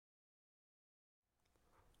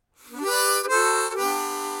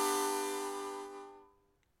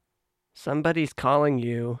Somebody's calling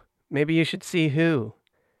you. Maybe you should see who.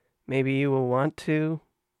 Maybe you will want to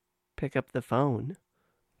pick up the phone.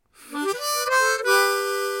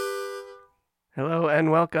 Hello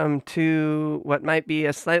and welcome to what might be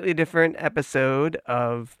a slightly different episode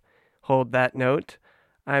of Hold That Note.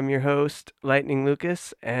 I'm your host, Lightning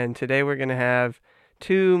Lucas, and today we're going to have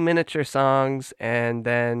 2 miniature songs and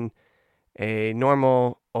then a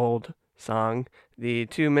normal old song. The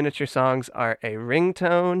 2 miniature songs are a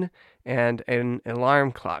ringtone and an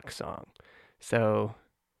alarm clock song. So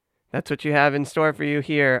that's what you have in store for you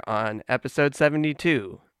here on episode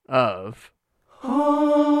 72 of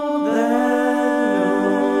Hold That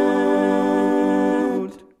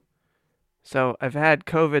Note. So I've had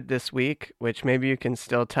COVID this week, which maybe you can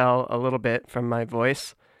still tell a little bit from my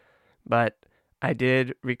voice, but I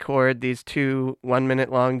did record these 2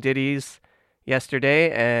 1-minute long ditties yesterday,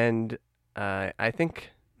 and I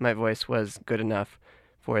think my voice was good enough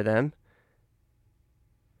for them.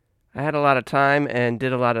 I had a lot of time and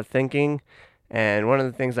did a lot of thinking, and one of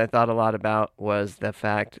the things I thought a lot about was the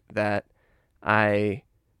fact that I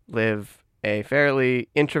live a fairly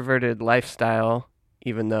introverted lifestyle,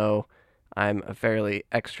 even though I'm a fairly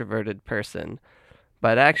extroverted person.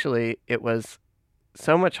 But actually, it was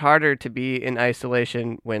so much harder to be in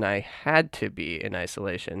isolation when I had to be in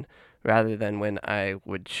isolation rather than when I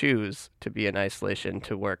would choose to be in isolation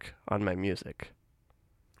to work on my music.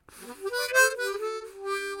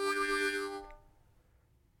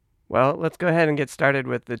 Well, let's go ahead and get started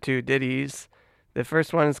with the 2 ditties. The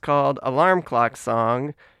first one is called Alarm Clock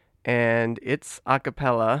Song, and it's a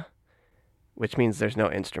cappella, which means there's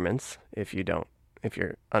no instruments if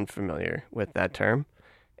you're unfamiliar with that term.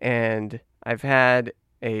 And I've had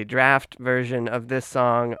a draft version of this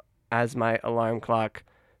song as my alarm clock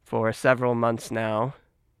for several months now,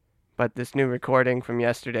 but this new recording from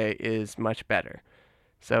yesterday is much better.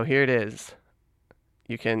 So here it is.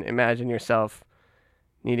 You can imagine yourself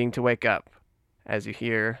needing to wake up as you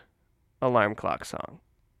hear Alarm Clock Song.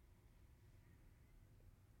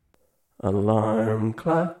 Alarm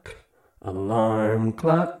clock, alarm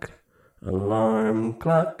clock, alarm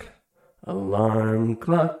clock, alarm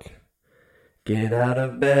clock. Get out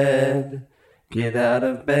of bed, get out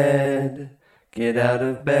of bed, get out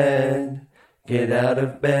of bed, get out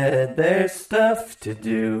of bed. There's stuff to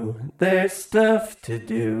do, there's stuff to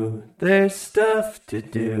do, there's stuff to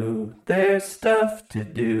do, there's stuff to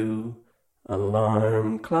do.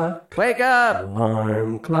 Alarm clock, wake up!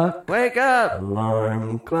 Alarm clock, wake up!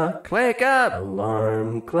 Alarm clock, wake up!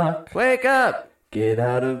 Alarm clock, wake up! Get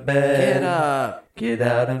out of bed, get up! Get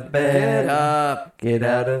out of bed, get up! Get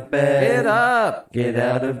out of bed, get up! Get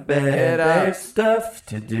out of bed, get up! There's stuff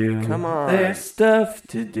to do, come on! There's stuff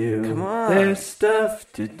to do, come on! There's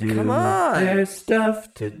stuff to do, come on! There's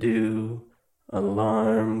stuff to do.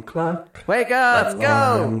 Alarm clock, wake up! Let's go!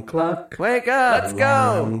 Alarm clock, wake up! Let's go!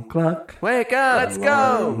 Alarm clock, wake up! Let's go!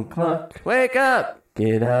 Alarm clock, wake up!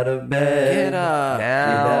 Get out of bed. Get up. Now.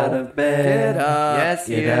 Get out of bed. Get up. Yes,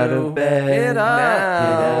 get out of bed. Get up. Now.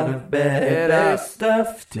 Get out of bed. Get There's up.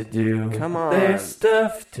 Stuff to do. Come on. There's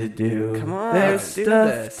stuff to do. Come on. There's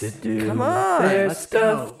stuff to do. Come on. There's Let's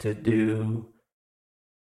stuff go. To do.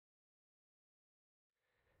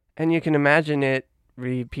 And you can imagine it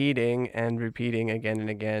repeating and repeating again and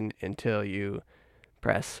again until you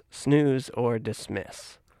press snooze or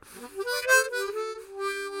dismiss.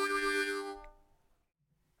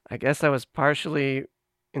 I guess I was partially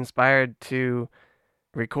inspired to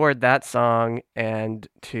record that song and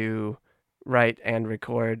to write and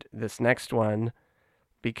record this next one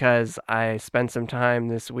because I spent some time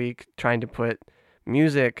this week trying to put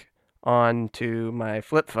music onto my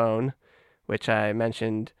flip phone, which I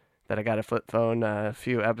mentioned that I got a flip phone a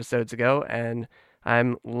few episodes ago, and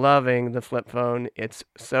I'm loving the flip phone. It's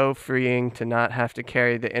so freeing to not have to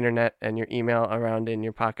carry the internet and your email around in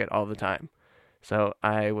your pocket all the time. So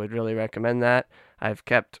I would really recommend that. I've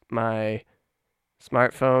kept my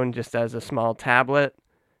smartphone just as a small tablet,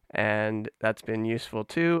 and that's been useful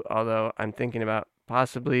too, although I'm thinking about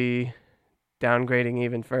possibly downgrading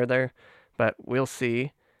even further, but we'll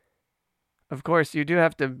see. Of course, you do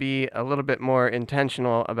have to be a little bit more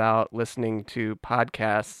intentional about listening to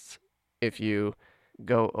podcasts if you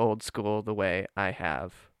go old school the way I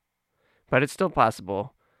have. But it's still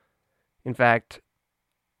possible. In fact,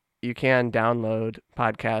 you can download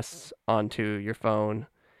podcasts onto your phone.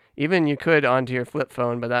 Even you could onto your flip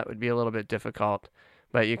phone, but that would be a little bit difficult.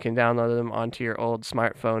 But you can download them onto your old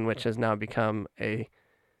smartphone, which has now become a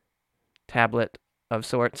tablet of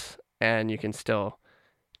sorts, and you can still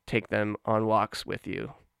take them on walks with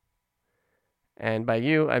you. And by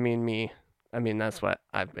you, I mean me. I mean, that's what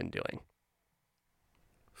I've been doing.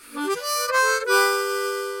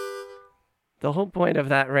 The whole point of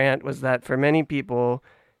that rant was that for many people,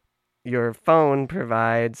 your phone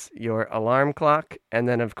provides your alarm clock, and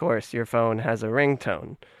then, of course, your phone has a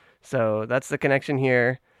ringtone. So that's the connection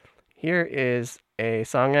here. Here is a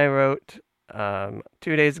song I wrote 2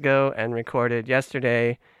 days ago and recorded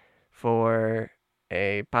yesterday for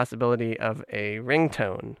a possibility of a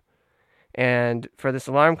ringtone. And for this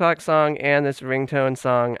alarm clock song and this ringtone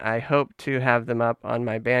song, I hope to have them up on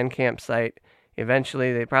my Bandcamp site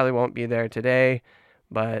eventually. They probably won't be there today,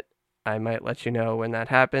 but I might let you know when that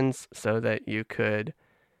happens so that you could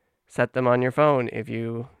set them on your phone if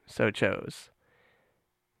you so chose.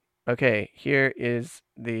 Okay, here is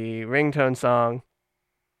the ringtone song,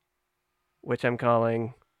 which I'm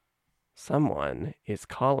calling Someone is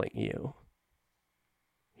Calling You.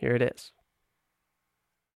 Here it is.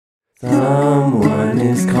 Someone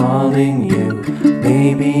is calling you,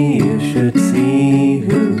 maybe you should see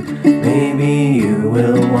who, maybe you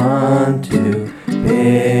will want to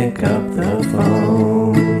pick up the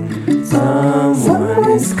phone. Someone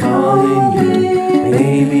is calling you,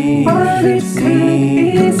 maybe you should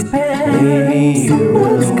see who, maybe you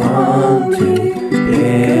will want to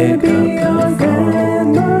pick up the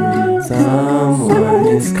phone. Someone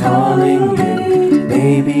is calling you,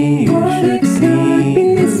 maybe you should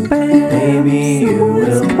see who, maybe you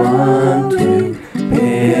will want to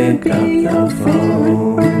pick up the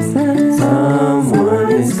phone.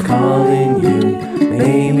 Someone is calling you,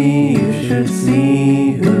 maybe you should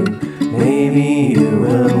see who, maybe you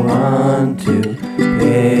will want to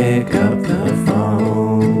pick up the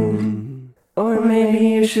phone. Or maybe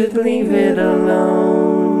you should leave it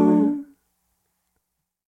alone.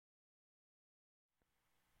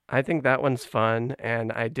 I think that one's fun,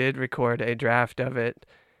 and I did record a draft of it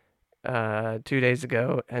 2 days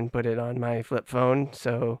ago and put it on my flip phone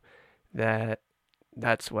so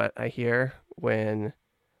that's what I hear when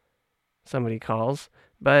somebody calls.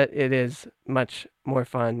 But it is much more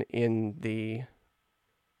fun in the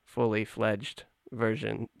fully fledged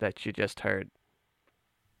version that you just heard.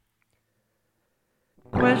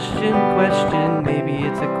 Question, maybe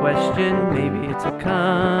it's a question, maybe it's a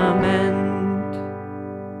comment.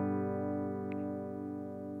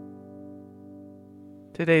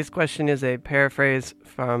 Today's question is a paraphrase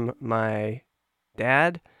from my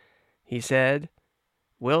dad. He said,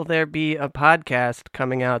 "Will there be a podcast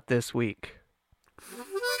coming out this week?"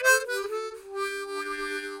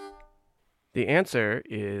 The answer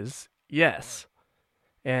is yes.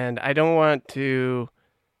 And I don't want to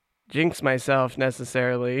jinx myself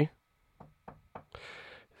necessarily,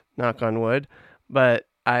 knock on wood, but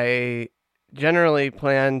I generally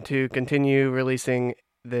plan to continue releasing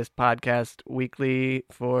this podcast weekly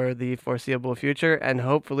for the foreseeable future, and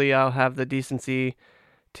hopefully I'll have the decency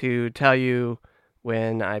to tell you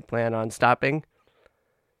when I plan on stopping.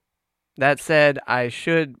 That said, I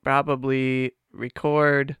should probably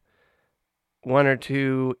record one or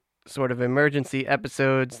two sort of emergency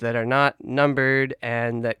episodes that are not numbered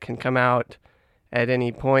and that can come out at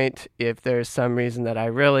any point if there's some reason that I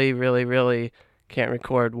really, really, really can't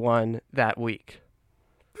record one that week.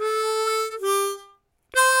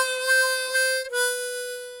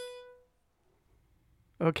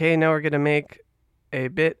 Okay, now we're going to make a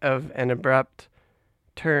bit of an abrupt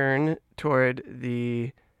turn toward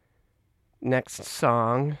the next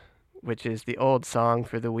song, which is the old song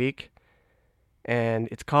for the week. And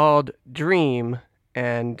it's called Dream,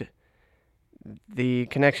 and the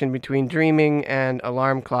connection between dreaming and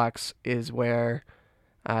alarm clocks is where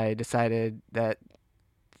I decided that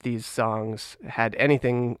these songs had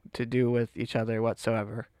anything to do with each other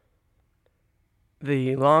whatsoever.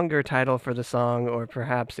 The longer title for the song, or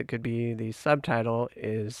perhaps it could be the subtitle,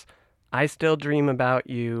 is I Still Dream About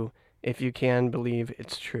You If You Can Believe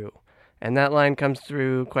It's True. And that line comes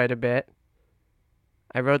through quite a bit.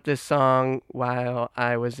 I wrote this song while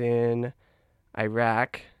I was in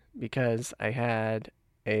Iraq because I had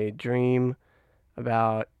a dream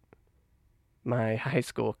about my high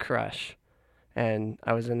school crush. And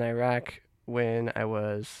I was in Iraq when I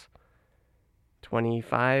was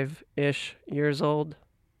 25-ish years old.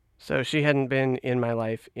 So she hadn't been in my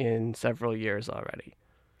life in several years already.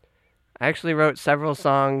 I actually wrote several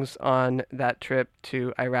songs on that trip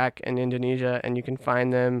to Iraq and Indonesia, and you can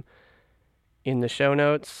find them in the show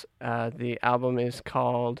notes. The album is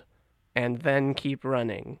called And Then Keep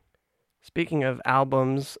Running. Speaking of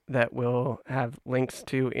albums that we'll have links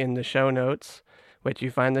to in the show notes, which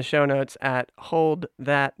you find the show notes at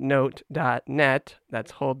holdthatnote.net.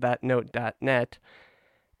 That's holdthatnote.net.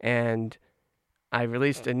 And I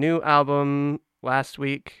released a new album last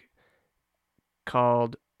week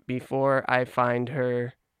called Before I Find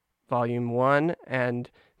Her, Volume 1.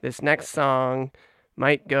 And This next song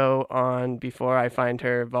might go on Before I Find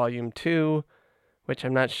Her Volume 2, which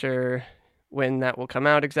I'm not sure when that will come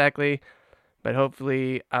out exactly, but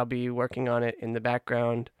hopefully I'll be working on it in the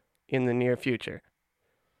background in the near future.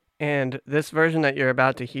 And this version that you're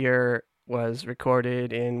about to hear was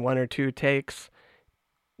recorded in 1 or 2 takes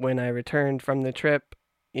when I returned from the trip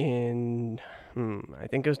in, I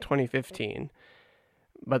think it was 2015.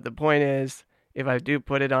 But the point is, if I do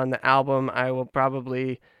put it on the album, I will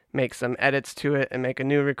probably make some edits to it and make a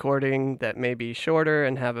new recording that may be shorter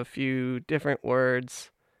and have a few different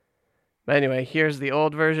words. But anyway, here's the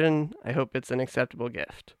old version. I hope it's an acceptable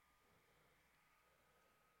gift.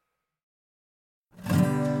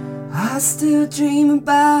 I still dream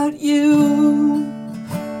about you,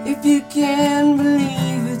 if you can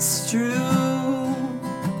believe it's true.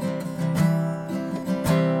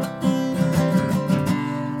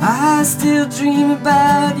 I still dream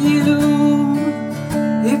about you,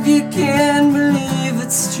 if you can believe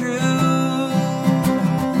it's true.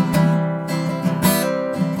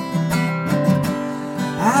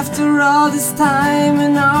 After all this time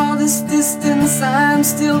and all this distance, I'm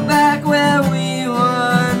still back where we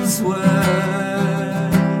once were.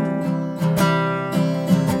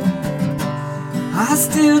 I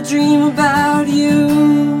still dream about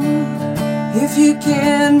you, if you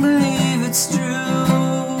can believe it's true.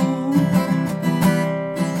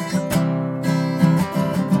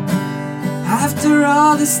 After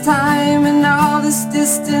all this time and all this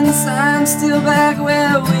distance, I'm still back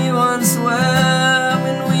where we once were.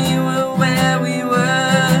 When we were where we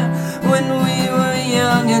were, when we were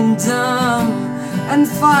young and dumb, and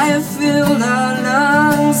fire filled our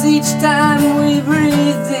lungs each time we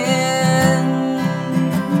breathed in.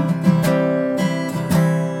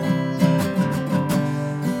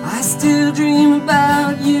 I still dream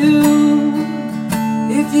about you,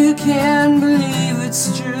 if you can believe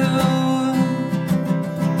it's true.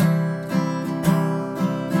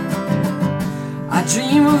 I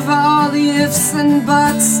dream of all the ifs and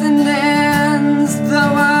buts and ands, the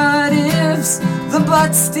what ifs, the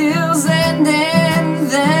but stills and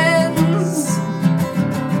thens.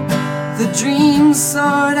 The dreams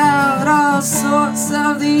sort out all sorts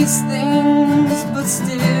of these things, but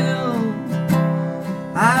still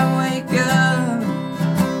I wake up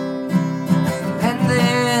and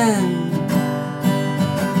then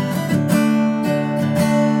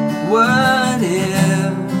what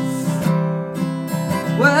if?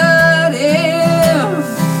 What if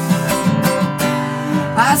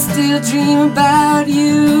I still dream about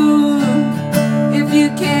you, if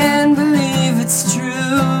you can believe it's true?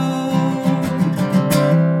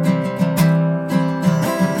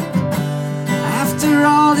 After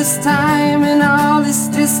all this time and all this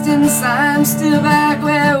distance, I'm still back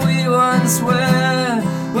where we once were.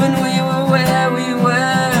 When we were where we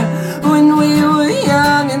were, when we were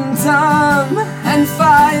young and dumb, and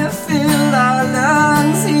fire filled our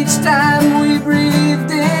lungs each time we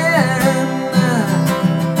breathed in.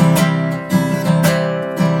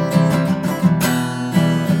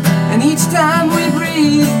 And each time we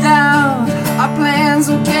breathed out, our plans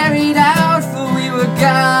were carried out, for we were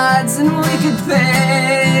gods and we could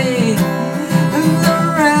pay the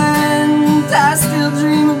rent. I still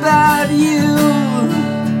dream about you,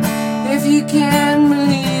 if you can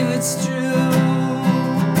believe it's true.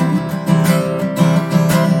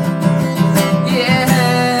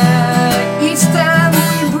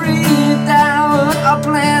 Our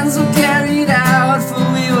plans were carried out, for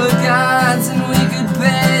we were gods and we could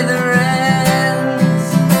pay the rent.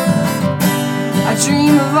 I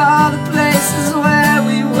dream of all the places where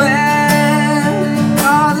we went,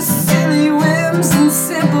 all the silly whims and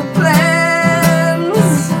simple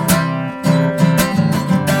plans.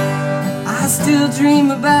 I still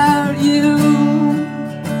dream about you,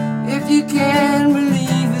 if you can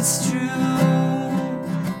believe it's true.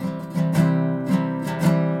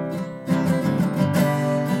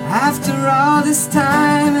 After all this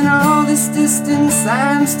time and all this distance,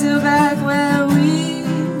 I'm still back where we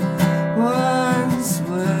once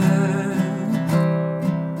were.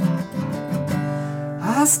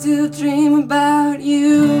 I still dream about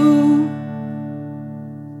you.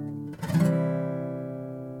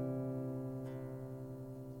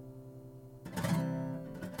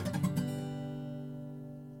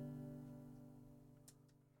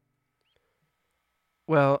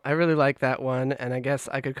 Well, I really like that one, and I guess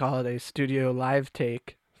I could call it a studio live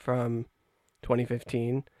take from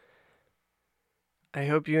 2015. I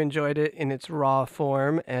hope you enjoyed it in its raw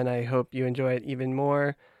form, and I hope you enjoy it even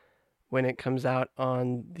more when it comes out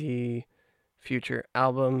on the future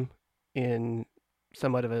album in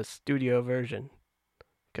somewhat of a studio version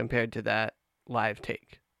compared to that live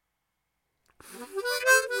take.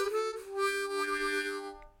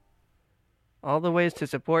 All the ways to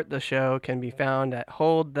support the show can be found at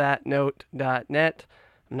holdthatnote.net.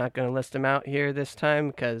 I'm not going to list them out here this time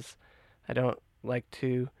because I don't like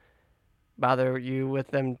to bother you with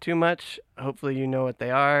them too much. Hopefully you know what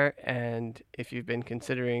they are, and if you've been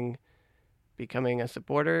considering becoming a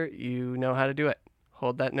supporter, you know how to do it.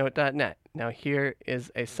 Holdthatnote.net. Now here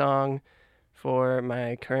is a song for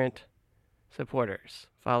my current supporters,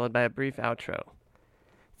 followed by a brief outro.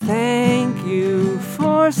 Thank you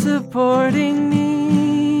for supporting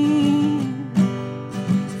me.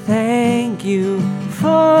 Thank you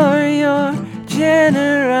for your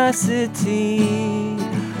generosity.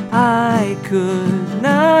 I could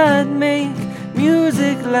not make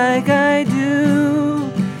music like I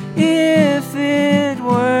do if it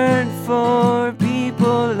weren't for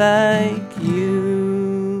people like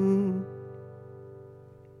you.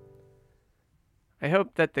 I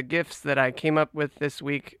hope that the gifts that I came up with this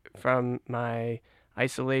week from my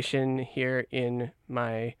isolation here in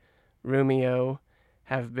my roomio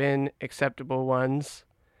have been acceptable ones,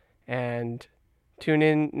 and tune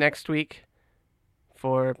in next week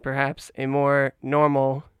for perhaps a more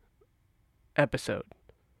normal episode.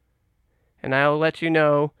 And I'll let you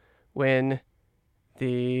know when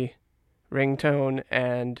the ringtone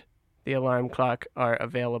and the alarm clock are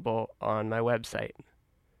available on my website.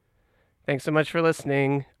 Thanks so much for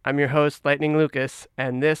listening. I'm your host, Lightning Lucas,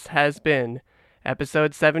 and this has been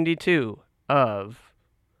episode 72 of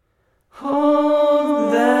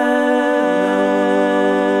Hold that